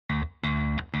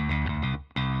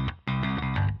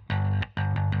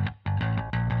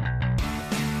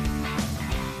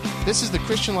This is the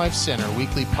Christian Life Center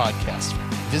weekly podcast.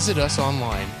 Visit us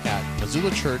online at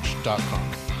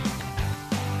missoulachurch.com.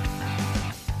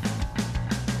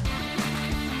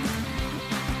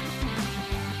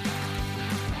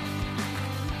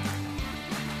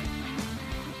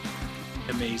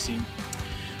 Amazing.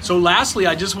 So lastly,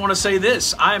 I just want to say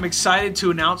this. I am excited to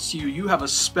announce to you, you have a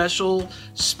special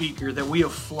speaker that we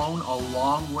have flown a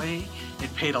long way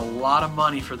and paid a lot of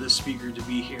money for this speaker to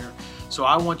be here. So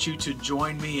I want you to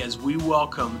join me as we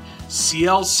welcome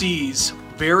CLC's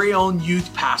very own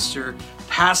youth pastor,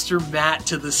 Pastor Matt,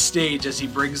 to the stage as he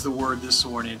brings the word this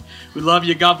morning. We love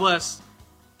you. God bless.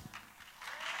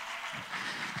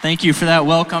 Thank you for that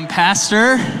welcome,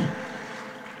 Pastor.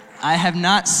 I have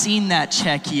not seen that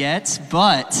check yet,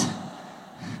 but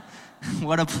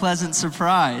what a pleasant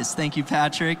surprise. Thank you,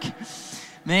 Patrick.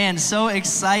 Man, so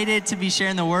excited to be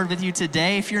sharing the word with you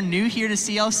today. If you're new here to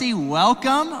CLC,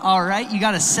 welcome. All right, you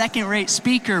got a second-rate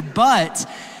speaker, but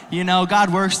you know,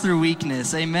 God works through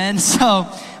weakness. Amen. So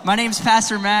my name's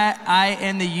Pastor Matt. I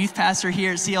am the youth pastor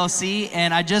here at CLC,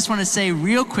 and I just want to say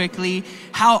real quickly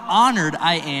how honored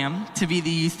I am to be the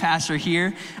youth pastor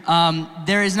here.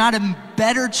 There is not a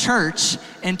better church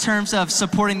in terms of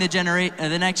supporting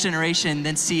the next generation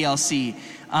than CLC.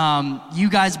 You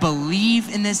guys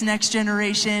believe in this next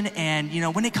generation, and you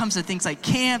know, when it comes to things like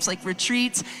camps, like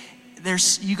retreats,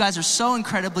 you guys are so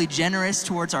incredibly generous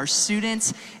towards our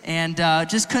students, and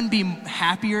just couldn't be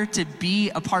happier to be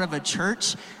a part of a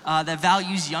church that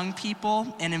values young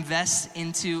people and invests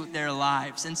into their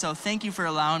lives. And so thank you for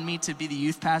allowing me to be the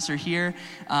youth pastor here.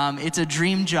 It's a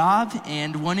dream job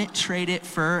and wouldn't trade it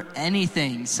for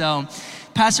anything. So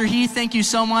Pastor Heath, thank you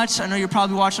so much. I know you're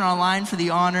probably watching online for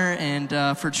the honor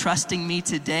and for trusting me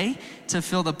today to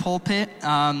fill the pulpit.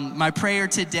 My prayer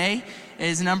today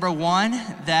is number one,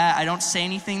 that I don't say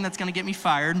anything that's gonna get me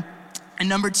fired. And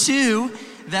number two,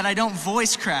 that I don't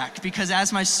voice crack, because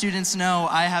as my students know,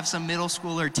 I have some middle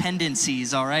schooler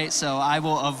tendencies, all right? So I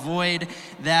will avoid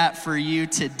that for you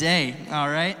today, all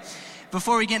right?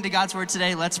 Before we get into God's word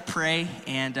today, let's pray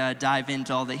and dive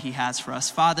into all that he has for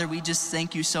us. Father, we just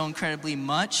thank you so incredibly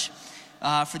much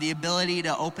for the ability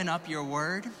to open up your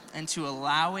word and to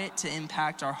allow it to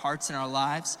impact our hearts and our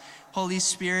lives. Holy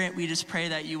Spirit, we just pray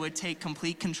that you would take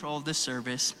complete control of the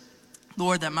service.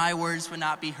 Lord, that my words would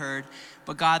not be heard,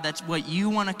 but God, that what you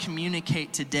want to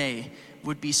communicate today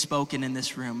would be spoken in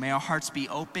this room. May our hearts be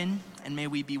open, and may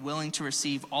we be willing to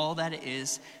receive all that it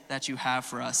is that you have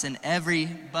for us. And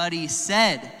everybody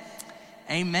said,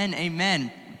 amen, amen.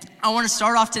 I want to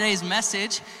start off today's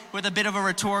message with a bit of a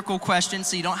rhetorical question,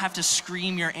 so you don't have to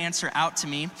scream your answer out to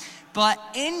me. But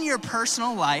in your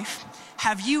personal life,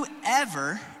 have you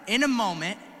ever, in a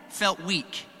moment, felt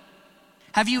weak?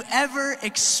 Have you ever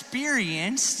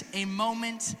experienced a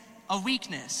moment of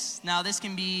weakness? Now, this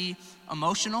can be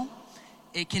emotional.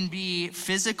 It can be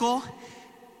physical.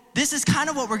 This is kind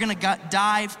of what we're going to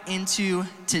dive into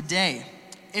today.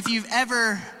 If you've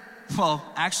ever, well,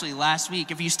 actually last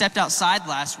week, if you stepped outside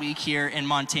last week here in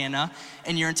Montana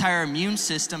and your entire immune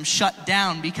system shut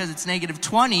down because it's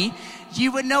 -20,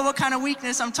 you would know what kind of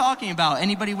weakness I'm talking about.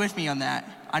 Anybody with me on that?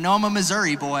 I know I'm a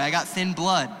Missouri boy. I got thin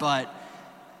blood, but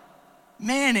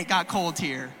man, it got cold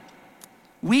here.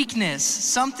 Weakness,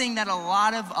 something that a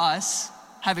lot of us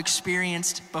have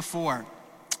experienced before.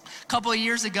 A couple of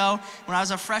years ago, when I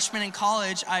was a freshman in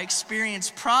college, I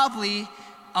experienced probably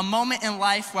a moment in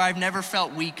life where I've never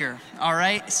felt weaker, all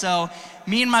right? So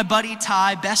me and my buddy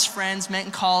Ty, best friends, met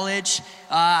in college,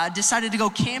 decided to go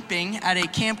camping at a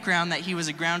campground that he was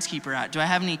a groundskeeper at. Do I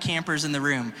have any campers in the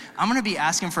room? I'm gonna be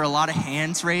asking for a lot of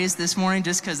hands raised this morning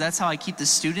just because that's how I keep the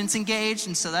students engaged,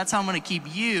 and so that's how I'm gonna keep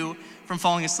you from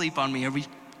falling asleep on me. Are we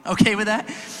okay with that?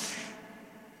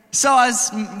 So I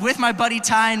was with my buddy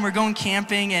Ty, and we're going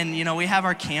camping, and you know, we have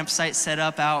our campsite set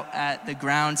up out at the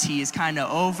grounds he is kind of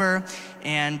over,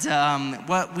 and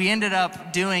what we ended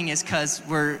up doing is, because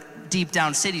we're deep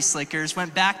down city slickers,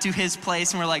 went back to his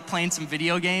place and we're like playing some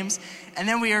video games, and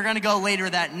then we were gonna go later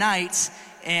that night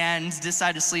and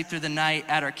decide to sleep through the night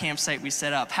at our campsite we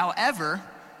set up. However,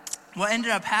 what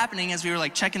ended up happening as we were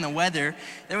like checking the weather,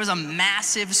 there was a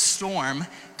massive storm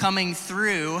coming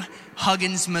through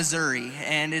Huggins, Missouri.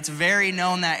 And it's very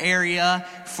known, that area,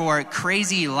 for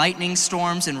crazy lightning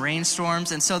storms and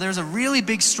rainstorms. And so there's a really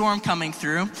big storm coming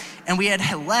through, and we had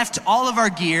left all of our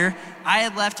gear. I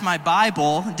had left my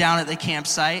Bible down at the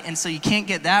campsite, and so you can't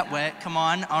get that wet. Come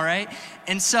on, all right?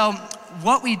 And so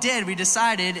what we did, we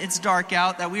decided, it's dark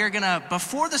out, that we are gonna,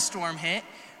 before the storm hit,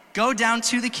 go down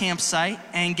to the campsite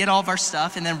and get all of our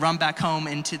stuff and then run back home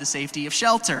into the safety of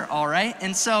shelter, all right?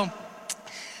 And so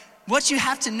What you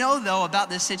have to know, though, about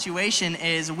this situation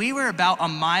is we were about a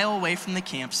mile away from the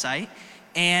campsite,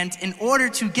 and in order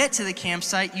to get to the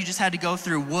campsite, you just had to go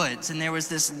through woods, and there was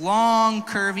this long,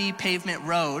 curvy pavement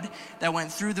road that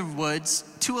went through the woods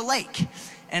to a lake.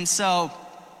 And so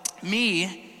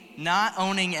me, not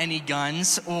owning any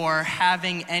guns or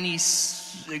having any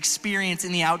experience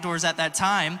in the outdoors at that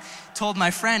time, told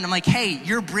my friend, I'm like, hey,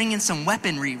 you're bringing some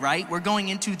weaponry, right? We're going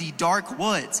into the dark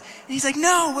woods. And he's like,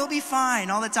 no, we'll be fine.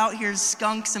 All that's out here is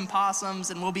skunks and possums,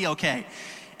 and we'll be okay.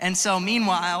 And so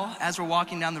meanwhile, as we're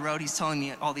walking down the road, he's telling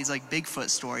me all these like Bigfoot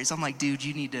stories. I'm like, dude,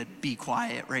 you need to be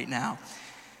quiet right now.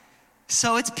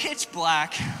 So it's pitch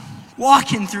black,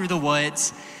 walking through the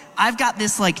woods. I've got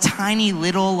this like tiny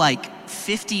little like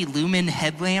 50 lumen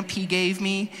headlamp he gave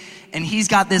me, and he's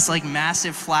got this like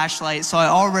massive flashlight, so I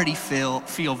already feel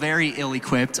very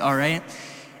ill-equipped, all right?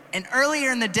 And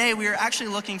earlier in the day, we were actually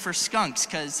looking for skunks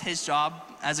because his job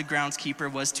as a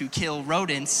groundskeeper was to kill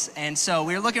rodents. And so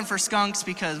we were looking for skunks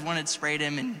because one had sprayed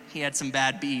him and he had some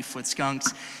bad beef with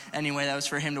skunks. Anyway, that was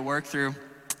for him to work through.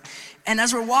 And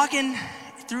as we're walking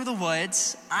through the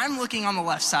woods, I'm looking on the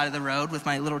left side of the road with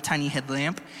my little tiny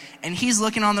headlamp, and he's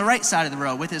looking on the right side of the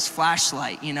road with his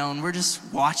flashlight, and we're just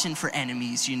watching for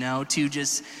enemies, to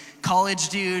just college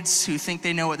dudes who think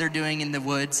they know what they're doing in the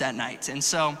woods at night. And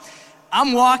so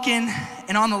I'm walking,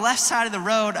 and on the left side of the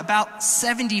road, about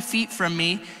 70 feet from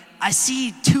me, I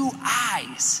see two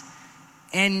eyes.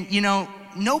 And,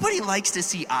 nobody likes to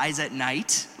see eyes at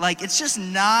night. Like, it's just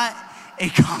not a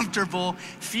comfortable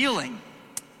feeling.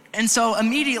 And so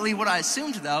immediately what I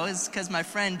assumed, though, is because my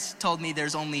friend told me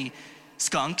there's only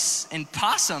skunks and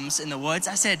possums in the woods,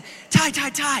 I said, Ty,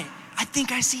 I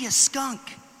think I see a skunk.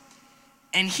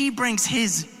 And he brings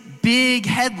his big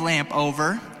headlamp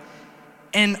over,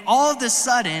 and all of a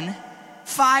sudden,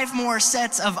 5 more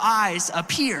sets of eyes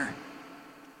appear.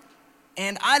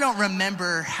 And I don't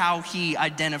remember how he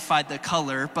identified the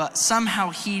color, but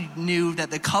somehow he knew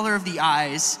that the color of the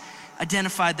eyes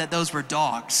identified that those were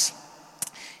dogs.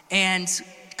 And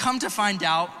come to find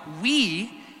out, we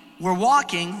were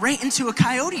walking right into a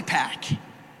coyote pack.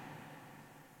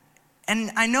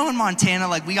 And I know in Montana,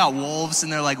 we got wolves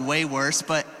and they're way worse,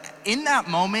 but in that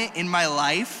moment in my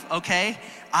life, okay,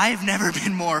 I've never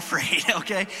been more afraid,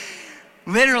 okay?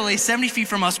 Literally 70 feet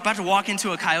from us, about to walk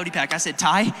into a coyote pack. I said,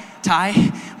 Ty,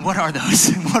 what are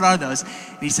those? What are those?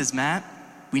 And he says, Matt,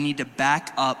 we need to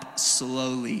back up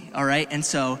slowly, all right? And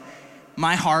so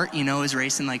my heart, is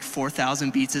racing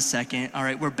 4,000 beats a second. All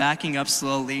right, we're backing up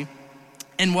slowly.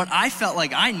 And what I felt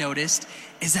like I noticed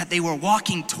is that they were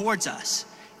walking towards us.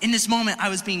 In this moment, I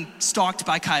was being stalked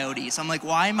by coyotes. I'm like,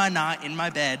 why am I not in my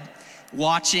bed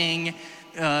watching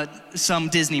some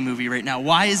Disney movie right now?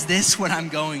 Why is this what I'm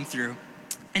going through?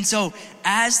 And so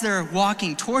as they're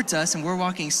walking towards us and we're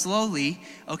walking slowly,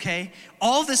 okay,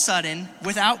 all of a sudden,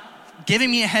 without giving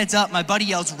me a heads up, my buddy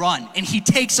yells, run, and he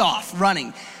takes off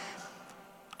running.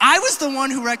 I was the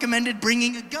one who recommended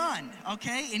bringing a gun,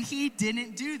 okay? And he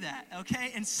didn't do that,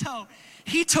 okay? And so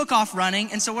he took off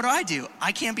running, and so what do?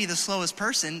 I can't be the slowest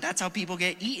person. That's how people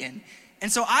get eaten.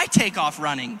 And so I take off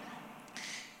running.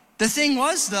 The thing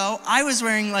was, though, I was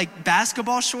wearing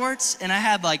basketball shorts, and I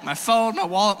had my phone, my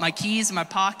wallet, my keys in my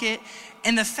pocket.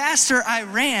 And the faster I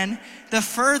ran, the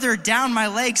further down my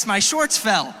legs my shorts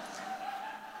fell.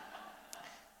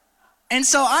 And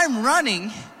so I'm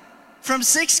running from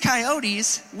 6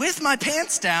 coyotes with my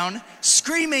pants down,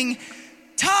 screaming,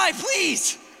 Ty,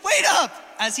 please, wait up,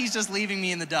 as he's just leaving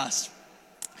me in the dust.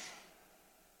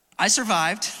 I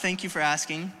survived, thank you for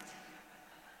asking.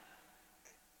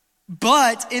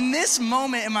 But in this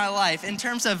moment in my life, in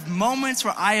terms of moments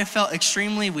where I have felt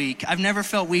extremely weak, I've never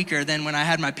felt weaker than when I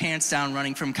had my pants down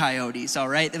running from coyotes, all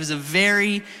right? It was a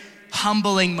very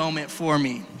humbling moment for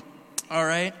me, all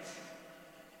right?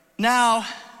 Now,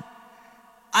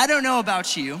 I don't know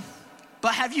about you,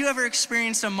 but have you ever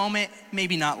experienced a moment,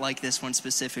 maybe not like this one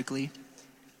specifically,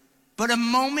 but a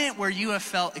moment where you have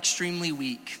felt extremely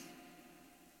weak,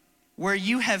 where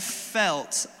you have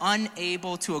felt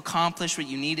unable to accomplish what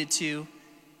you needed to,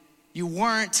 you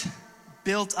weren't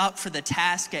built up for the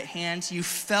task at hand, you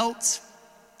felt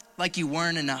like you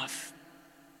weren't enough.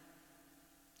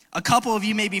 A couple of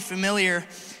you may be familiar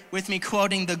with me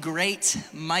quoting the great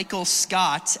Michael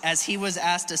Scott as he was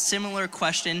asked a similar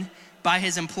question by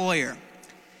his employer.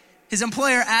 His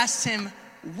employer asked him,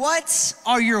 "What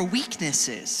are your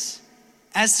weaknesses?"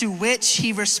 As to which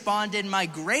he responded, "My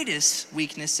greatest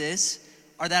weaknesses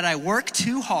are that I work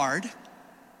too hard,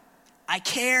 I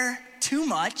care too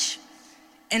much,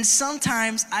 and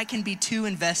sometimes I can be too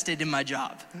invested in my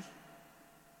job."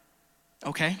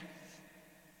 Okay?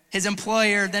 His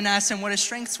employer then asked him what his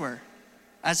strengths were.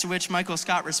 As to which Michael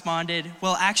Scott responded,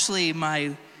 well, actually,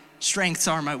 my strengths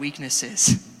are my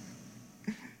weaknesses.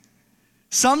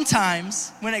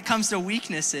 Sometimes, when it comes to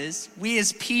weaknesses, we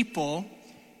as people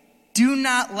do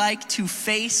not like to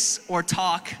face or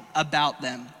talk about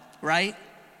them, right?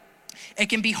 It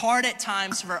can be hard at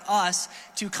times for us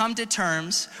to come to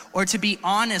terms or to be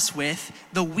honest with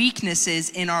the weaknesses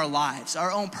in our lives,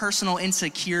 our own personal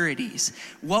insecurities,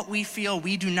 what we feel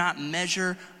we do not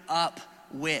measure up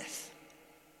with.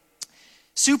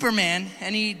 Superman,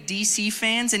 any DC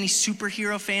fans, any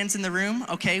superhero fans in the room?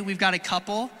 Okay, we've got a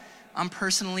couple. I'm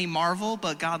personally Marvel,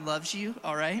 but God loves you,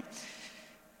 all right?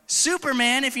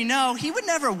 Superman, if you know, he would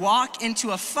never walk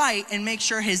into a fight and make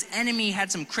sure his enemy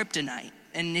had some kryptonite.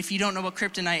 And if you don't know what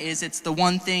kryptonite is, it's the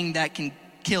one thing that can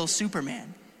kill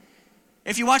Superman.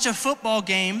 If you watch a football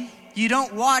game, you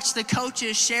don't watch the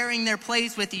coaches sharing their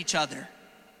plays with each other.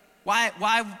 Why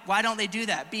don't they do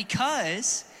that?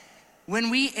 Because when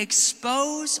we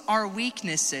expose our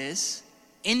weaknesses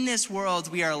in this world,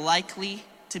 we are likely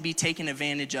to be taken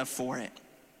advantage of for it.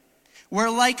 We're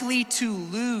likely to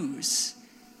lose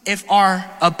if our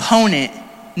opponent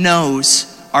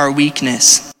knows our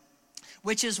weakness.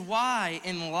 Which is why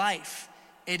in life,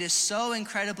 it is so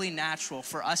incredibly natural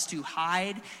for us to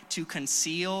hide, to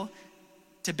conceal,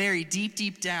 to bury deep,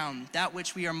 deep down that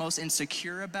which we are most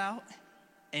insecure about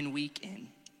and weak in.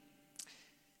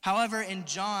 However, in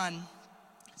John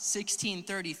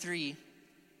 16:33,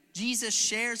 Jesus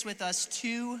shares with us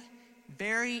two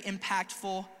very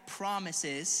impactful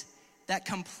promises that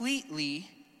completely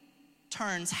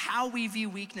turns how we view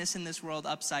weakness in this world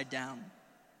upside down.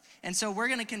 And so we're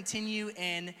going to continue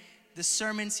in the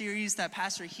sermon series that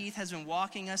Pastor Heath has been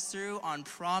walking us through on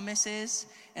promises.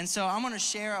 And so I'm going to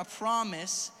share a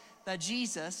promise that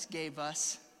Jesus gave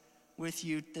us with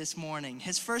you this morning.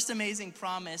 His first amazing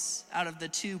promise out of the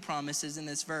two promises in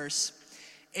this verse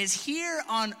is, here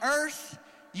on earth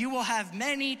you will have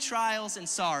many trials and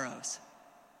sorrows.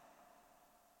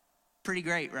 Pretty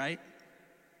great, right?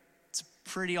 It's a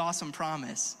pretty awesome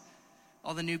promise.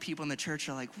 All the new people in the church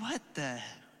are like, what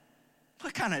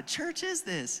kind of church is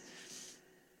this?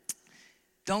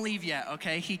 Don't leave yet,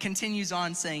 okay? He continues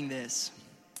on saying this.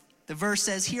 The verse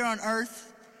says, here on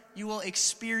earth, you will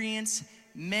experience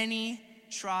many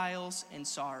trials and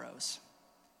sorrows.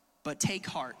 But take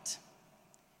heart,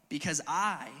 because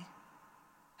I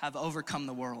have overcome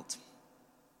the world.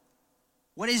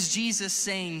 What is Jesus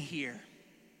saying here?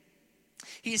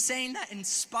 He is saying that in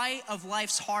spite of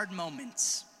life's hard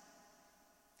moments,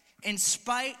 in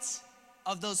spite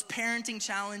of those parenting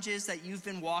challenges that you've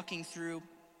been walking through,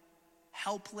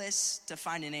 helpless to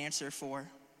find an answer for,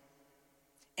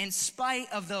 in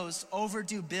spite of those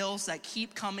overdue bills that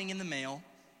keep coming in the mail,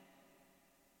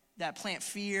 that plant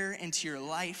fear into your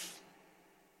life,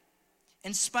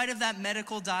 in spite of that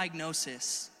medical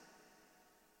diagnosis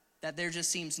that there just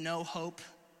seems no hope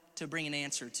to bring an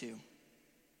answer to,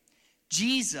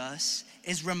 Jesus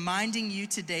is reminding you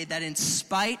today that in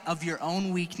spite of your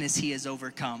own weakness, he has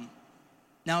overcome.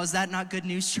 Now, is that not good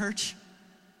news, church?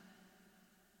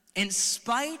 In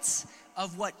spite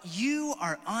of what you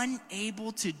are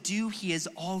unable to do, he has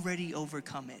already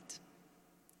overcome it.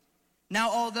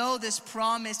 Now, although this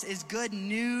promise is good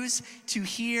news to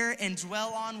hear and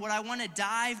dwell on, what I want to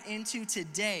dive into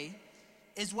today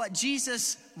is what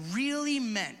Jesus really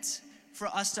meant for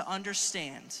us to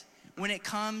understand when it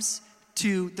comes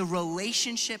to the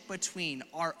relationship between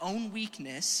our own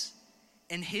weakness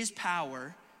and his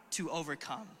power to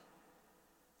overcome.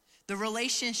 The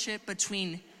relationship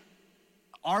between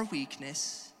our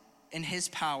weakness and his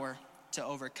power to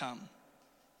overcome.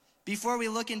 Before we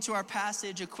look into our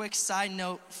passage, a quick side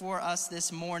note for us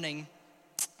this morning.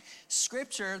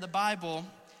 Scripture, the Bible,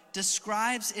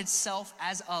 describes itself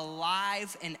as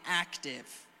alive and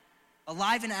active.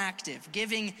 Alive and active,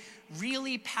 giving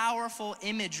really powerful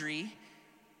imagery,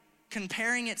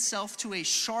 comparing itself to a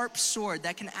sharp sword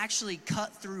that can actually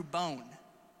cut through bone.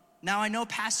 Now, I know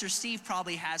Pastor Steve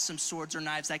probably has some swords or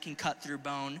knives that can cut through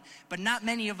bone, but not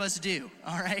many of us do,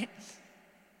 all right?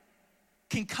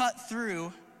 Can cut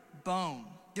through bone.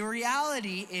 The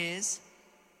reality is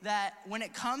that when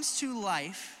it comes to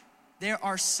life, there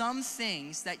are some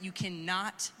things that you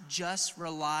cannot just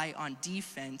rely on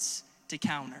defense to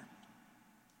counter.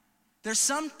 There's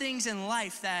some things in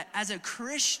life that, as a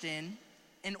Christian,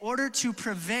 in order to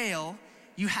prevail,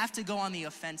 you have to go on the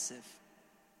offensive.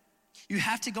 You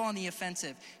have to go on the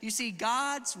offensive. You see,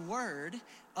 God's word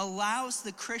allows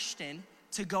the Christian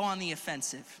to go on the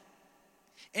offensive.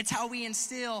 It's how we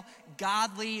instill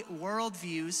godly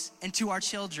worldviews into our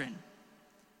children.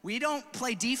 We don't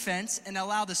play defense and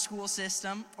allow the school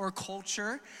system or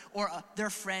culture or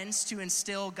their friends to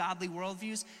instill godly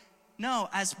worldviews. No,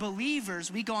 as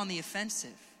believers, we go on the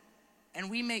offensive and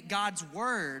we make God's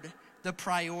word the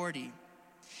priority.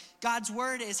 God's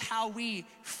word is how we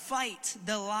fight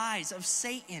the lies of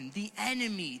Satan, the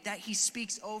enemy that he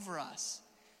speaks over us.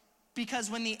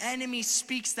 Because when the enemy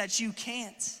speaks that you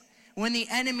can't, when the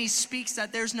enemy speaks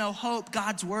that there's no hope,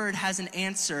 God's word has an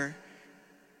answer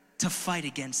to fight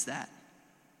against that.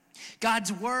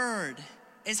 God's word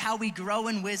is how we grow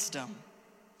in wisdom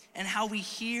and how we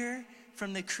hear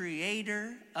from the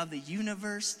creator of the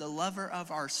universe, the lover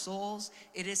of our souls.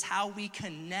 It is how we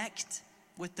connect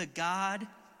with the God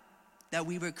that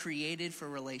we were created for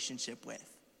relationship with.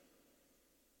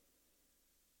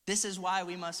 This is why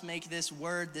we must make this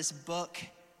word, this book,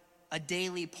 a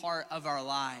daily part of our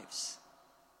lives.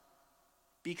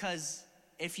 Because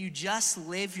if you just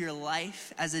live your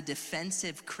life as a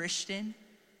defensive Christian,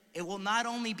 it will not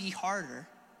only be harder,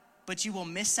 but you will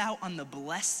miss out on the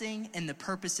blessing and the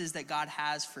purposes that God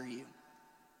has for you.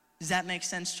 Does that make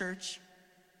sense, church?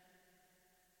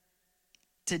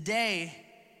 Today,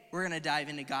 we're going to dive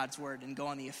into God's word and go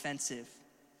on the offensive.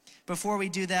 Before we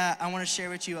do that, I want to share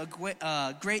with you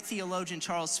a great theologian,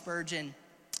 Charles Spurgeon,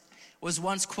 was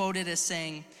once quoted as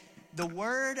saying, "The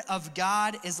word of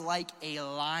God is like a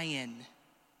lion.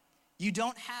 You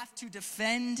don't have to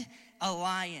defend a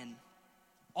lion.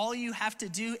 All you have to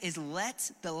do is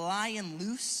let the lion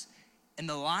loose, and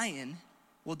the lion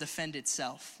will defend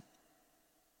itself."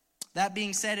 That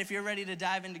being said, if you're ready to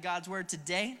dive into God's word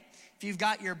today, if you've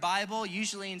got your Bible,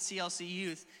 usually in CLC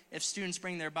Youth, if students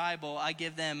bring their Bible, I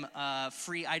give them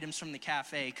free items from the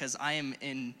cafe because I am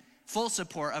in full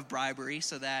support of bribery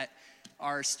so that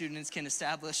our students can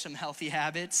establish some healthy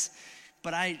habits.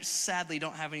 But I sadly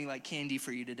don't have any candy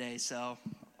for you today, so,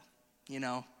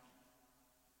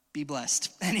 be blessed.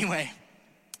 Anyway,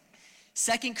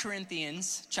 2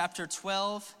 Corinthians chapter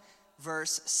 12,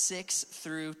 verse 6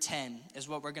 through 10 is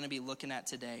what we're going to be looking at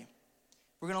today.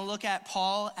 We're going to look at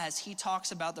Paul as he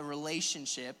talks about the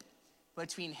relationship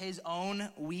between his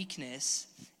own weakness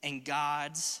and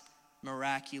God's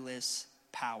miraculous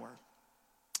power.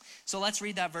 So let's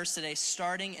read that verse today,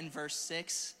 starting in verse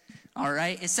 6. All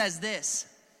right, it says this: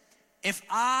 "If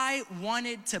I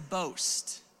wanted to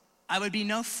boast, I would be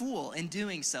no fool in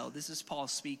doing so." This is Paul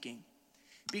speaking.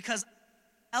 "Because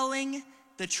I'm telling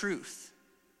the truth,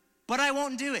 but I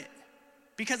won't do it,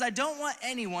 because I don't want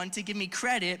anyone to give me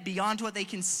credit beyond what they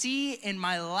can see in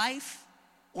my life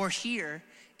or hear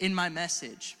in my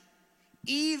message,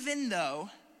 even though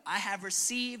I have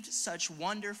received such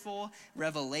wonderful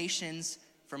revelations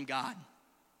from God."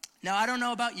 Now, I don't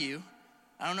know about you.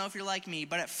 I don't know if you're like me,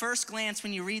 but at first glance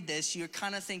when you read this, you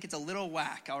kind of think it's a little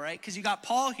whack, all right? Because you got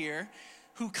Paul here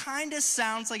who kind of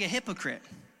sounds like a hypocrite.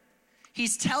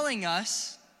 He's telling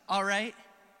us, all right?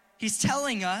 He's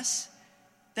telling us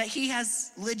that he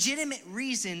has legitimate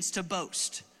reasons to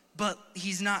boast, but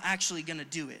he's not actually going to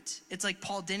do it. It's like,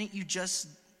 Paul, didn't you just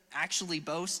actually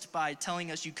boast by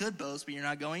telling us you could boast, but you're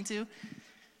not going to?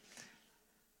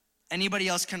 Anybody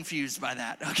else confused by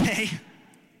that? Okay.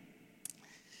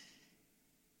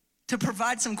 To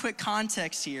provide some quick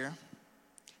context here,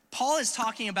 Paul is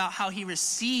talking about how he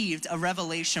received a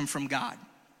revelation from God.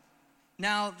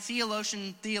 Now,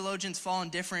 theologians fall in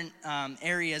different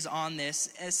areas on this.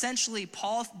 Essentially,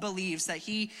 Paul believes that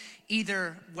he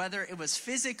either, whether it was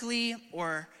physically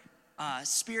or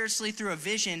spiritually through a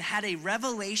vision, had a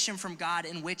revelation from God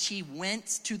in which he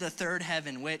went to the third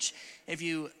heaven, which, if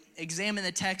you examine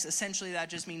the text, essentially that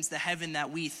just means the heaven that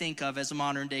we think of as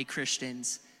modern day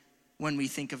Christians when we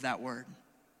think of that word.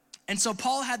 And so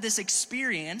Paul had this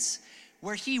experience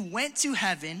where he went to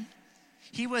heaven.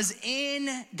 He was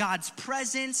in God's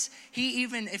presence. He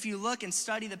even, if you look and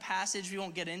study the passage, we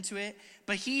won't get into it,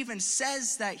 but he even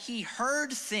says that he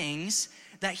heard things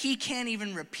that he can't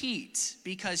even repeat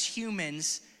because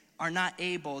humans are not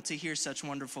able to hear such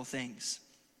wonderful things.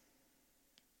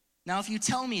 Now, if you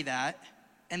tell me that,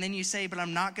 and then you say, but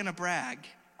I'm not gonna brag,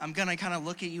 I'm gonna kind of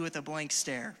look at you with a blank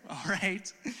stare, all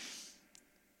right?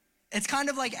 It's kind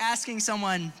of like asking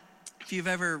someone, if you've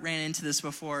ever ran into this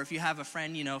before, if you have a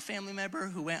friend, family member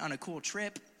who went on a cool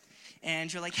trip,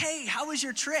 and you're like, hey, how was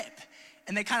your trip?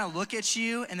 And they kind of look at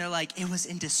you and they're like, it was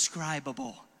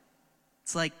indescribable.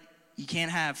 It's like, you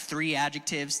can't have 3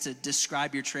 adjectives to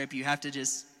describe your trip. You have to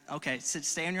just,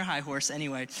 stay on your high horse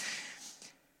anyway.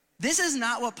 This is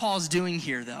not what Paul's doing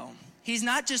here, though. He's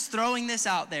not just throwing this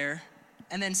out there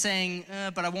and then saying,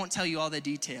 but I won't tell you all the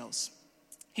details.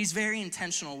 He's very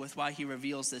intentional with why he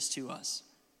reveals this to us.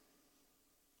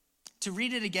 To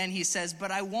read it again, he says, but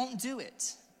I won't do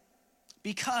it,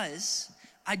 because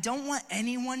I don't want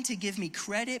anyone to give me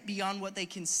credit beyond what they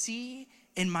can see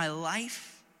in my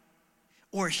life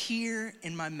or hear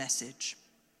in my message,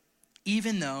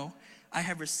 even though I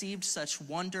have received such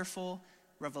wonderful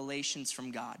revelations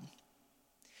from God.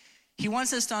 He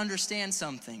wants us to understand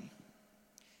something.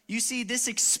 You see, this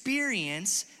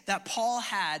experience that Paul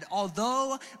had,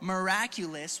 although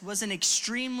miraculous, was an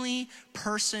extremely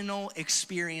personal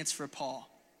experience for Paul.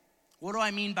 What do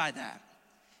I mean by that?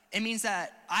 It means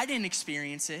that I didn't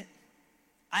experience it.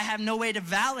 I have no way to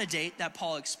validate that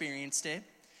Paul experienced it.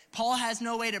 Paul has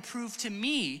no way to prove to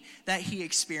me that he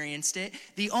experienced it.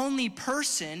 The only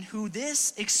person who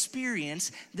this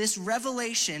experience, this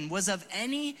revelation, was of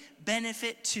any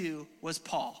benefit to was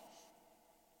Paul.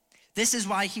 This is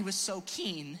why he was so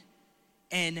keen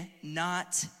in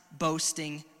not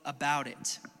boasting about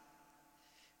it.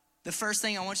 The first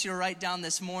thing I want you to write down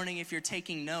this morning, if you're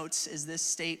taking notes, is this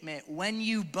statement: when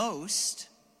you boast,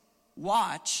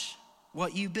 watch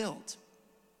what you build.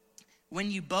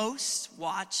 When you boast,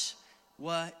 watch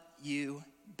what you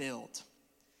build.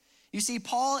 You see,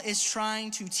 Paul is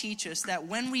trying to teach us that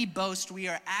when we boast, we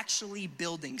are actually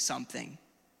building something.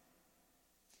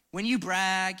 When you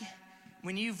brag,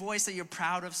 when you voice that you're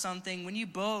proud of something, when you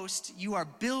boast, you are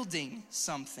building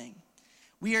something.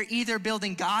 We are either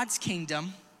building God's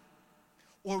kingdom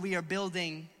or we are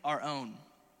building our own.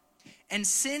 And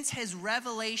since his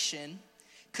revelation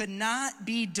could not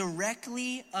be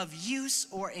directly of use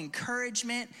or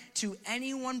encouragement to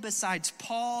anyone besides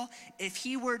Paul, if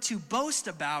he were to boast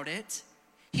about it,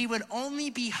 he would only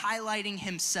be highlighting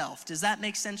himself. Does that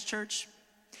make sense, church?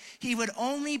 He would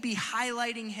only be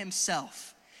highlighting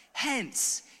himself.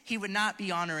 Hence, he would not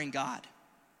be honoring God.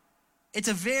 It's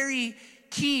a very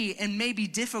key and maybe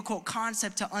difficult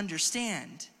concept to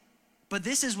understand, but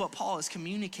this is what Paul is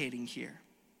communicating here.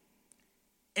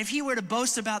 If he were to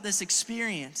boast about this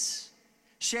experience,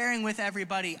 sharing with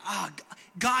everybody,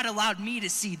 God allowed me to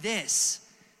see this.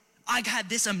 I had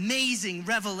this amazing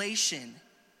revelation.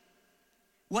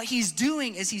 What he's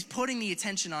doing is he's putting the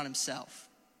attention on himself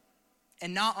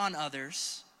and not on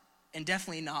others, and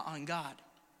definitely not on God.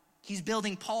 He's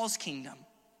building Paul's kingdom,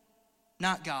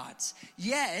 not God's.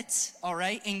 Yet, all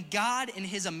right, and God in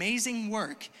his amazing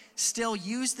work still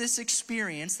used this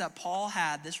experience that Paul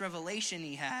had, this revelation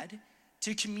he had,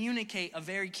 to communicate a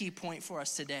very key point for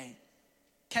us today.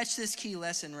 Catch this key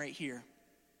lesson right here.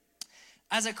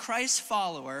 As a Christ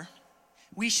follower,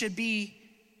 we should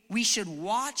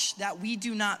watch that we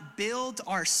do not build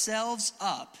ourselves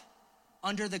up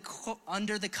under the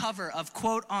cover of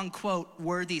quote unquote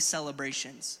worthy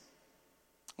celebrations.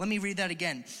 Let me read that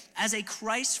again. As a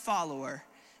Christ follower,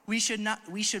 we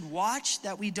should watch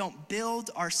that we don't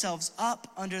build ourselves up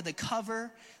under the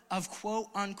cover of quote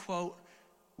unquote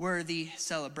worthy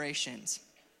celebrations.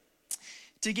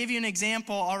 To give you an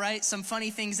example, all right, some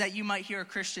funny things that you might hear a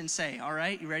Christian say, all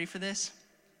right? You ready for this?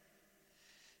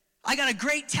 I got a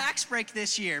great tax break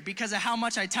this year because of how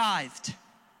much I tithed.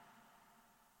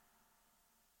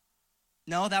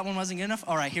 No, that one wasn't good enough?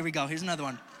 All right, here we go. Here's another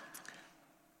one.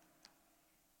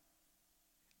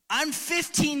 I'm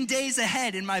 15 days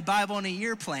ahead in my Bible in a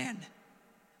year plan.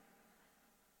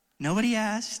 Nobody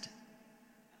asked.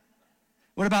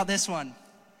 What about this one?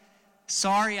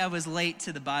 Sorry I was late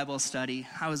to the Bible study.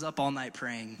 I was up all night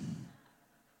praying.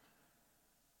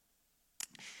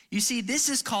 You see, this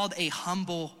is called a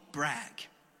humble brag.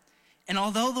 And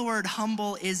although the word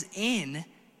humble is in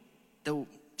the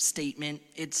statement,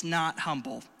 it's not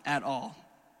humble at all.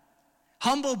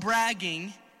 Humble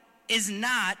bragging is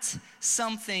not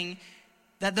something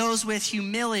that those with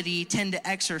humility tend to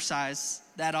exercise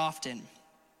that often.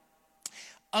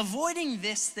 Avoiding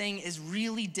this thing is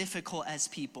really difficult as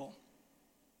people.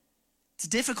 It's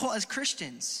difficult as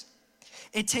Christians.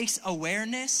 It takes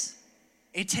awareness,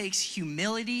 it takes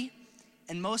humility,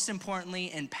 and most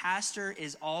importantly, and pastor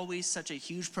is always such a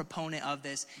huge proponent of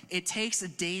this, it takes a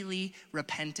daily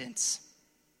repentance.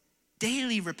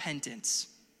 Daily repentance.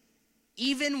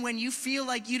 Even when you feel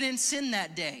like you didn't sin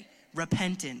that day,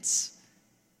 repentance.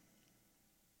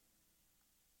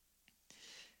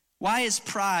 Why is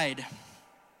pride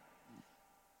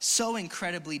so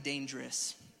incredibly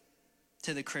dangerous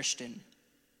to the Christian?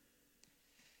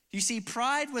 You see,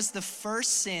 pride was the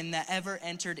first sin that ever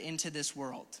entered into this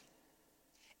world.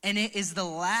 And it is the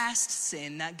last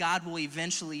sin that God will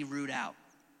eventually root out.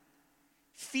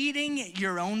 Feeding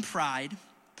your own pride,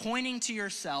 pointing to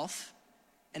yourself,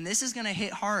 and this is gonna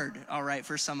hit hard, all right,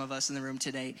 for some of us in the room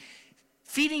today.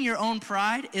 Feeding your own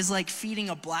pride is like feeding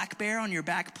a black bear on your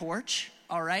back porch,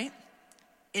 all right?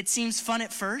 It seems fun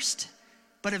at first,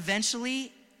 but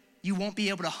eventually you won't be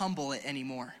able to humble it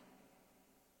anymore.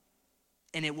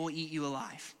 and it will eat you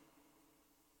alive.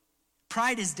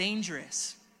 Pride is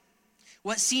dangerous.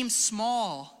 What seems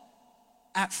small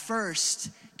at first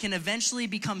can eventually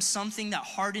become something that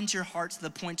hardens your heart to the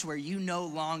point to where you no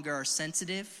longer are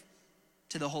sensitive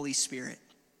to the Holy Spirit.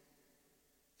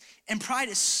 And pride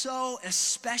is so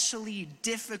especially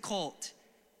difficult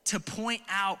to point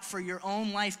out for your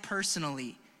own life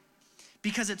personally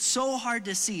because it's so hard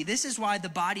to see. This is why the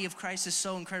body of Christ is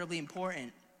so incredibly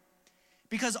important.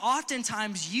 Because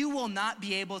oftentimes you will not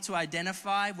be able to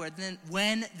identify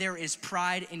when there is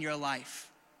pride in your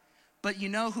life. But you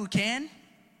know who can?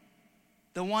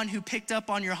 The one who picked up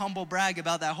on your humble brag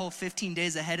about that whole 15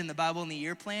 days ahead in the Bible and the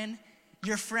year plan.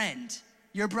 Your friend,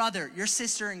 your brother, your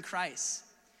sister in Christ.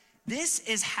 This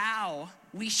is how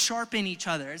we sharpen each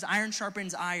other, as iron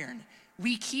sharpens iron.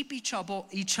 We keep each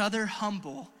other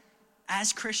humble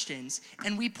as Christians,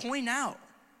 and we point out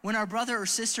when our brother or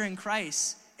sister in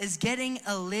Christ is getting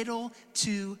a little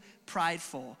too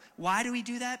prideful. Why do we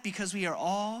do that? Because we are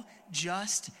all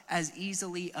just as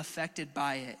easily affected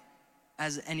by it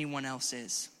as anyone else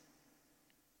is.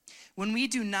 When we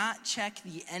do not check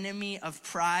the enemy of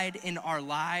pride in our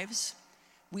lives,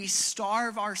 we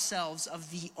starve ourselves of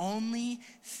the only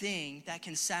thing that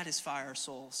can satisfy our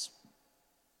souls.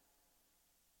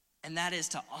 And that is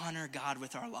to honor God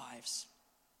with our lives.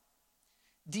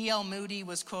 D.L. Moody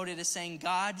was quoted as saying,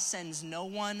 "God sends no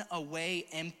one away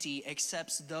empty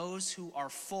except those who are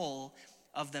full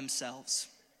of themselves."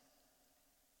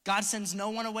 God sends no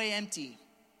one away empty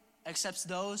except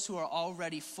those who are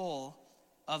already full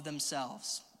of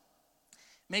themselves.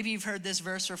 Maybe you've heard this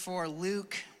verse before.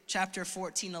 Luke chapter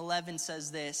 14:11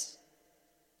 says this,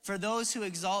 "For those who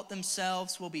exalt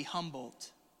themselves will be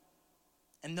humbled,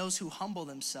 and those who humble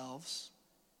themselves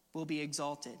will be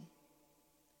exalted."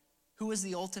 Who is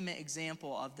the ultimate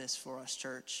example of this for us,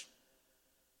 church?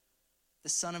 The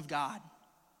Son of God,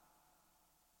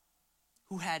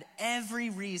 who had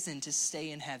every reason to stay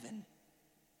in heaven,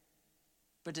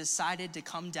 but decided to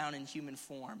come down in human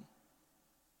form,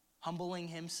 humbling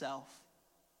himself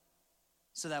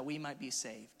so that we might be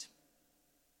saved.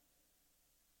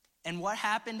 And what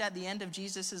happened at the end of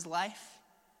Jesus' life?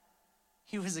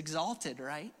 He was exalted,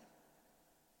 right?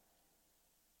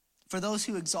 For those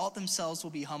who exalt themselves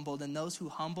will be humbled, and those who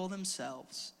humble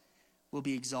themselves will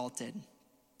be exalted.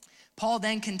 Paul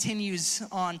then continues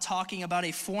on talking about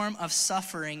a form of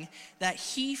suffering that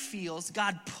he feels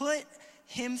God put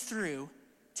him through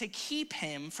to keep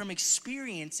him from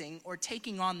experiencing or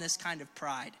taking on this kind of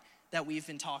pride that we've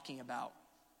been talking about.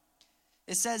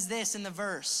 It says this in the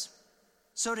verse,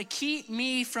 "So to keep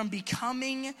me from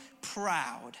becoming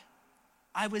proud,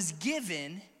 I was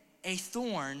given a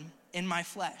thorn in my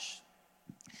flesh,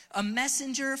 a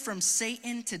messenger from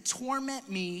Satan to torment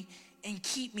me and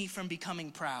keep me from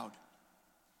becoming proud."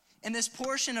 In this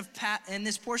portion of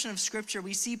scripture,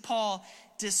 we see Paul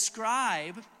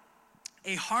describe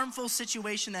a harmful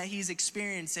situation that he's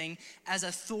experiencing as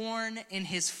a thorn in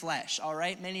his flesh, all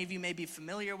right? Many of you may be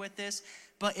familiar with this,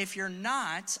 but if you're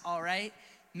not, all right,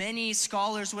 many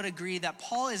scholars would agree that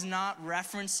Paul is not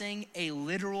referencing a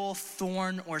literal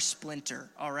thorn or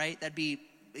splinter, all right?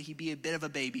 He'd be a bit of a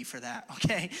baby for that,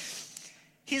 okay?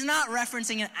 He's not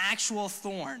referencing an actual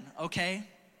thorn, okay?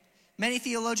 Many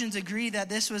theologians agree that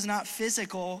this was not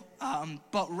physical,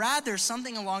 but rather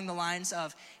something along the lines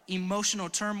of emotional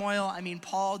turmoil. I mean,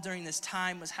 Paul during this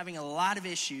time was having a lot of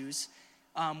issues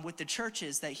with the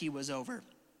churches that he was over.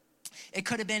 It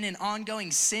could have been an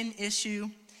ongoing sin issue.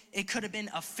 It could have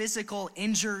been a physical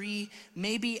injury,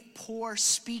 maybe poor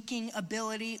speaking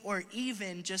ability, or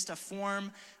even just a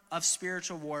form of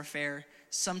spiritual warfare,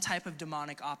 some type of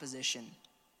demonic opposition.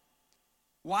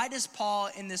 Why does Paul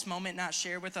in this moment not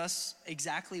share with us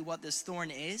exactly what this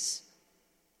thorn is?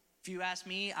 If you ask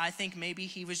me, I think maybe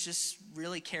he was just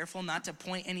really careful not to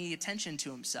point any attention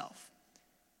to himself.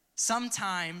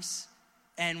 Sometimes,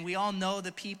 and we all know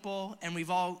the people, and we've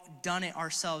all done it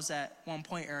ourselves at one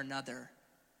point or another,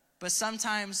 but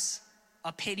sometimes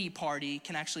a pity party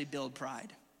can actually build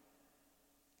pride.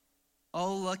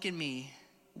 Oh, look at me.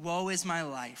 Woe is my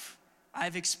life.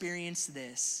 I've experienced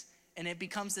this. And it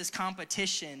becomes this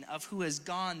competition of who has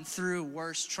gone through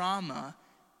worse trauma.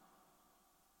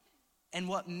 And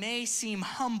what may seem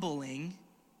humbling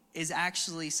is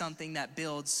actually something that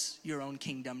builds your own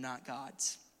kingdom, not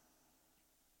God's.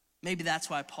 Maybe that's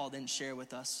why Paul didn't share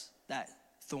with us that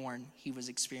thorn he was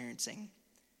experiencing.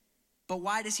 But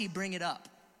why does he bring it up?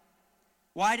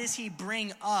 Why does he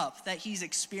bring up that he's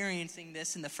experiencing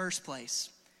this in the first place?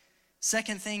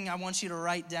 Second thing I want you to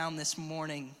write down this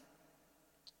morning,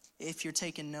 if you're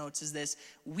taking notes, is this: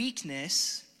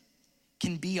 weakness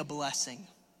can be a blessing.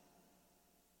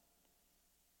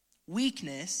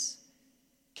 Weakness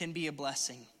can be a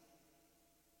blessing.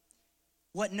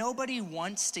 What nobody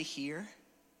wants to hear,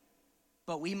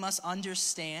 but we must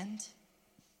understand,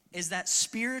 is that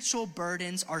spiritual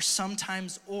burdens are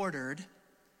sometimes ordered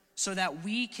so that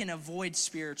we can avoid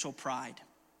spiritual pride.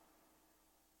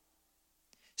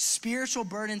 Spiritual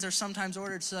burdens are sometimes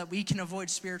ordered so that we can avoid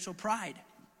spiritual pride.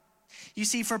 You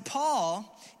see, for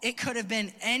Paul, it could have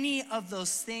been any of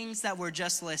those things that were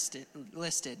just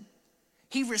listed.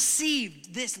 He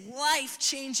received this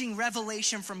life-changing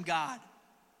revelation from God.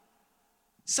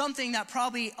 Something that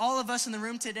probably all of us in the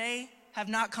room today have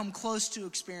not come close to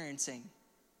experiencing.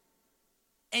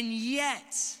 And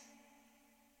yet,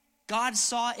 God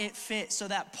saw it fit so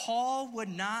that Paul would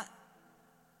not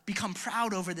become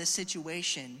proud over this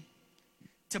situation,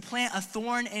 to plant a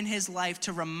thorn in his life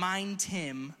to remind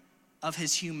him of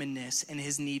his humanness and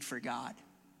his need for God.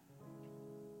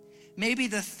 Maybe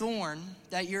the thorn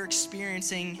that you're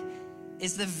experiencing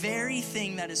is the very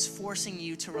thing that is forcing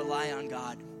you to rely on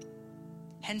God,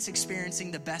 hence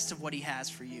experiencing the best of what he has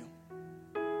for you.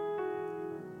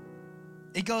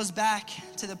 It goes back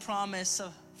to the promise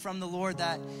from the Lord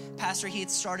that Pastor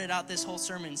Heath started out this whole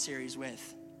sermon series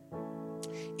with.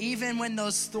 Even when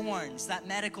those thorns, that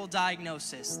medical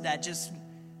diagnosis that just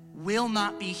will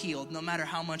not be healed no matter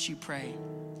how much you pray.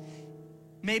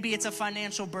 Maybe it's a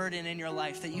financial burden in your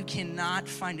life that you cannot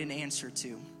find an answer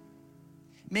to.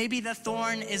 Maybe the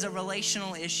thorn is a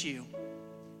relational issue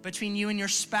between you and your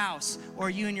spouse or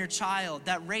you and your child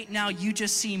that right now you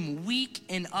just seem weak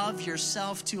and of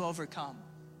yourself to overcome.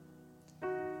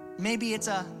 Maybe it's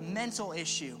a mental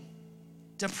issue.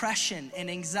 Depression and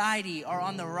anxiety are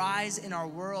on the rise in our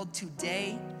world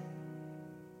today,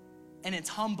 and it's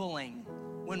humbling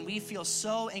when we feel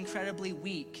so incredibly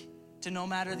weak to, no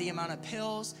matter the amount of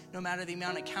pills, no matter the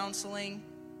amount of counseling,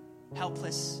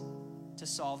 helpless to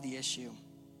solve the issue.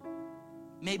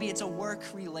 Maybe it's a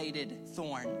work-related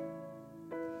thorn.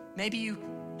 Maybe you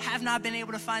have not been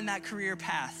able to find that career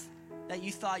path that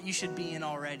you thought you should be in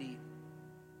already.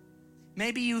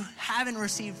 Maybe you haven't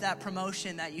received that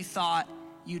promotion that you thought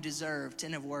you deserved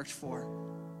and have worked for.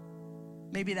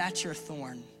 Maybe that's your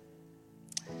thorn.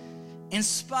 In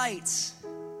spite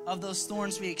of those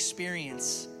thorns we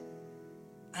experience,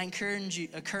 I encourage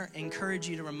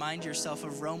you to remind yourself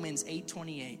of Romans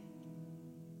 8:28.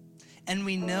 And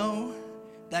we know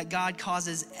that God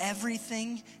causes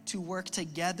everything to work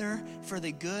together for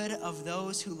the good of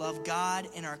those who love God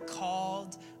and are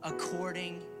called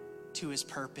according to his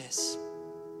purpose.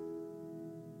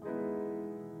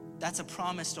 That's a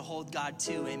promise to hold God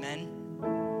to, amen?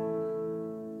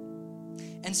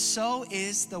 And so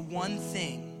is the one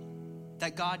thing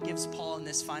that God gives Paul in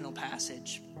this final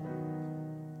passage.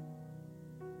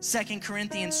 2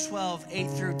 Corinthians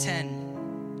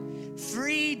 12:8-10.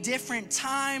 3 different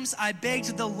times I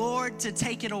begged the Lord to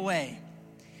take it away.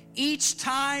 Each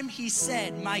time he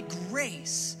said, my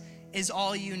grace is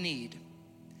all you need.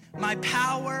 My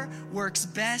power works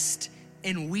best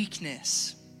in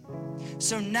weakness.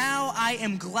 So now I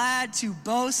am glad to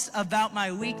boast about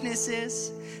my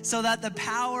weaknesses so that the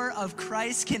power of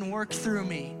Christ can work through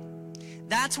me.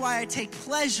 That's why I take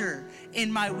pleasure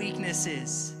in my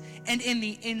weaknesses and in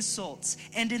the insults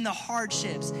and in the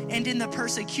hardships and in the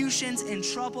persecutions and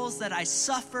troubles that I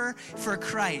suffer for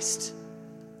Christ.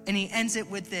 And he ends it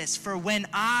with this: for when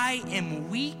I am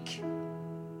weak,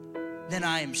 then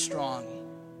I am strong.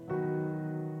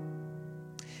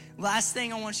 Last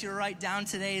thing I want you to write down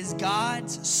today is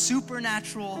God's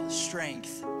supernatural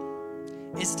strength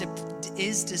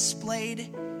is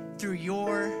displayed through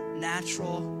your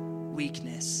natural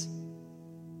weakness.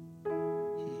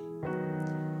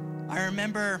 I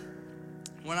remember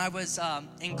when I was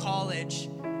in college,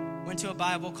 went to a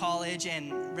Bible college,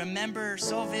 and remember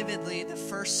so vividly the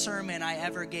first sermon I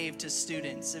ever gave to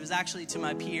students. It was actually to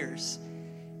my peers.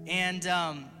 And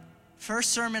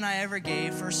first sermon I ever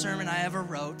gave, first sermon I ever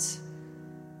wrote,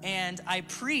 and I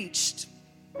preached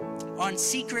on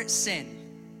secret sin.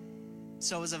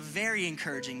 So it was a very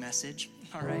encouraging message,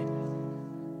 all right?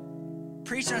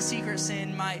 Preached on secret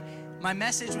sin. My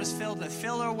message was filled with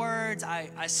filler words.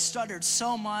 I stuttered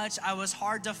so much. I was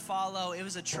hard to follow. It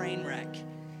was a train wreck.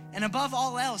 And above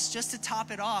all else, just to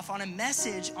top it off, on a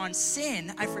message on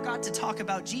sin, I forgot to talk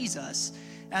about Jesus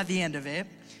at the end of it.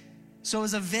 So it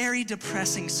was a very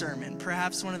depressing sermon,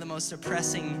 perhaps one of the most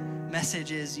depressing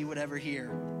messages you would ever hear.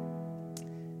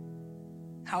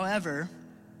 However,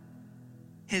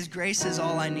 his grace is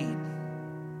all I need,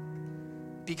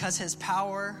 because his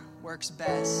power works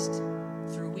best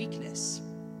through weakness.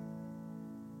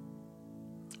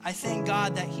 I thank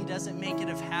God that he doesn't make it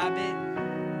a habit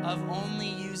of only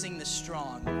using the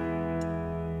strong,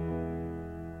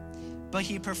 but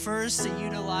he prefers to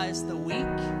utilize the weak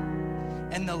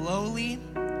and the lowly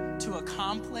to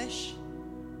accomplish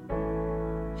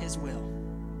his will.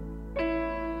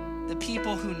 The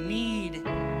people who need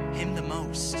him the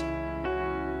most.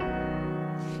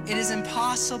 It is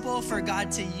impossible for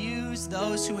God to use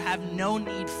those who have no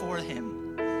need for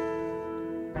him.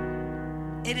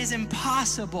 It is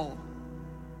impossible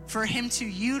for him to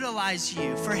utilize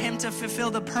you, for him to fulfill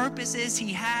the purposes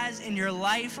he has in your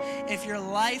life if your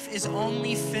life is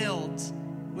only filled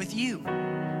with you.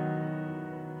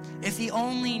 If the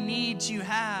only needs you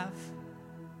have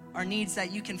are needs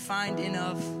that you can find in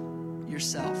of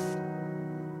yourself.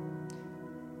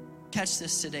 Catch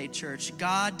this today, church.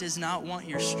 God does not want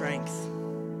your strength.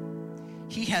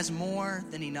 He has more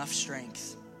than enough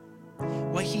strength.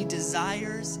 What he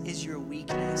desires is your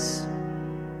weakness,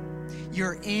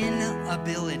 your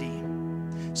inability,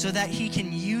 so that he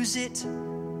can use it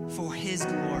for his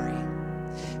glory.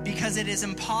 Because it is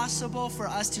impossible for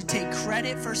us to take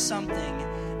credit for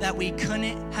something that we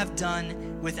couldn't have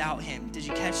done without him. Did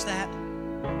you catch that?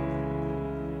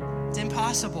 It's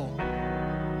impossible.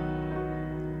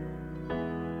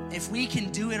 If we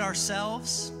can do it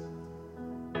ourselves,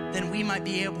 then we might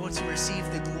be able to receive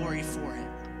the glory for it.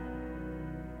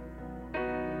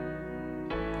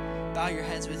 Bow your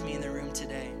heads with me in the room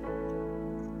today.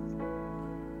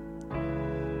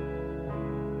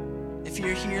 If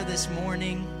you're here this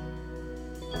morning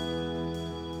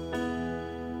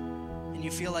and you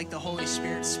feel like the Holy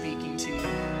Spirit's speaking to you,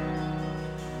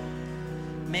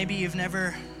 maybe you've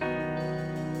never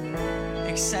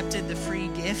accepted the free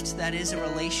gift that is a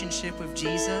relationship with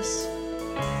Jesus.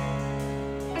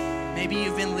 Maybe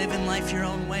you've been living life your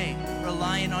own way,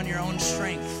 relying on your own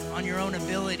strength, on your own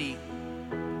ability,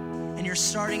 and you're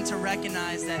starting to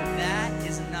recognize that that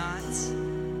is not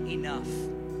enough.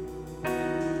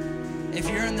 If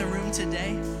you're in the room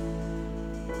today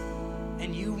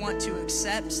and you want to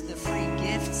accept the free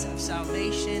gifts of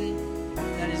salvation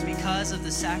that is because of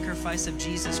the sacrifice of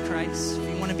Jesus Christ, if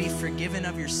you want to be forgiven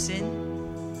of your sin,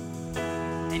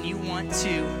 and you want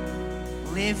to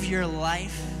live your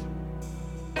life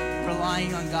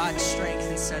relying on God's strength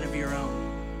instead of your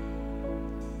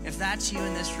own. If that's you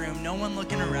in this room, no one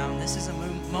looking around, this is a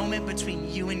moment between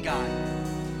you and God.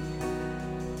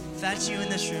 If that's you in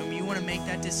this room, you want to make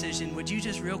that decision, would you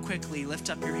just real quickly lift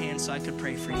up your hand so I could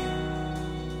pray for you?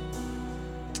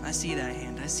 I see that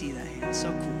hand. I see that hand.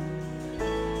 So cool.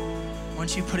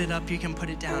 Once you put it up, you can put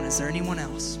it down. Is there anyone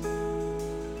else?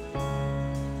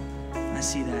 I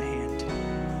see that hand.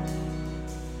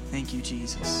 Thank you,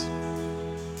 Jesus.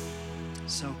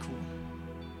 So cool.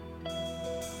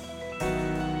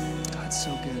 God's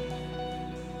so good.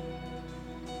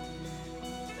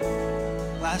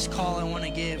 Last call I want to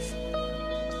give.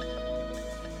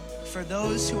 For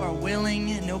those who are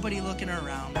willing, nobody looking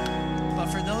around, but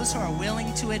for those who are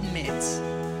willing to admit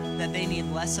that they need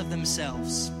less of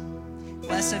themselves,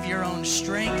 less of your own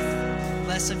strength,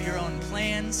 less of your own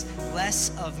plans,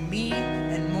 less of me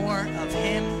and more of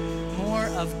him, more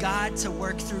of God to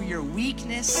work through your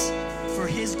weakness for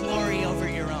his glory over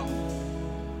your own.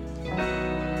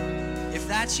 If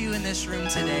that's you in this room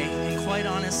today, and quite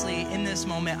honestly, in this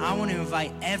moment, I want to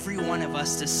invite every one of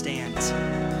us to stand.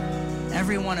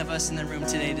 Every one of us in the room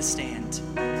today to stand.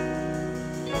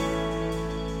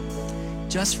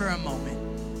 Just for a moment.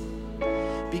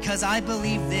 Because I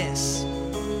believe this,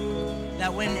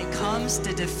 that when it comes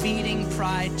to defeating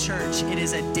pride, church, it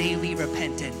is a daily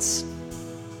repentance.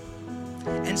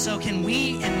 And so can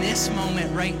we, in this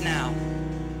moment right now,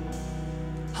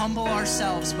 humble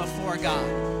ourselves before God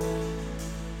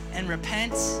and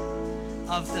repent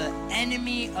of the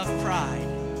enemy of pride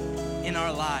in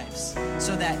our lives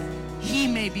so that he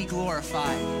may be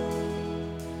glorified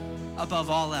above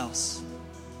all else.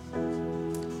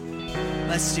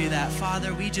 Let's do that.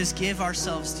 Father, we just give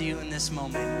ourselves to you in this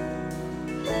moment.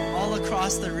 All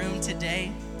across the room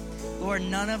today, Lord,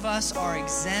 none of us are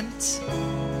exempt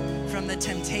from the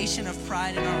temptation of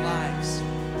pride in our lives.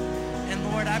 And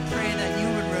Lord, I pray that you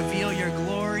would reveal your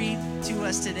glory to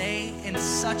us today in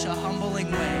such a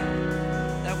humbling way,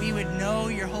 that we would know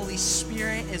your Holy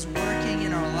Spirit is working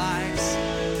in our lives.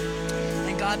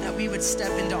 And God, that we would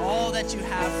step into all that you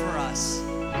have for us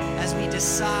as we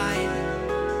decide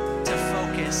to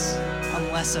focus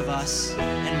on less of us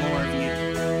and more of you.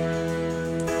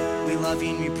 We love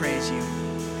you and we praise you.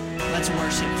 Let's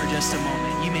worship for just a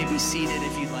moment. You may be seated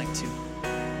if you'd like to.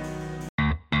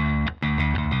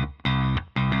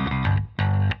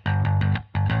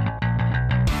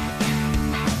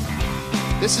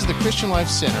 This is the Christian Life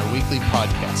Center weekly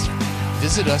podcast.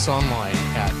 Visit us online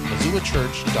at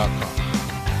MissoulaChurch.com.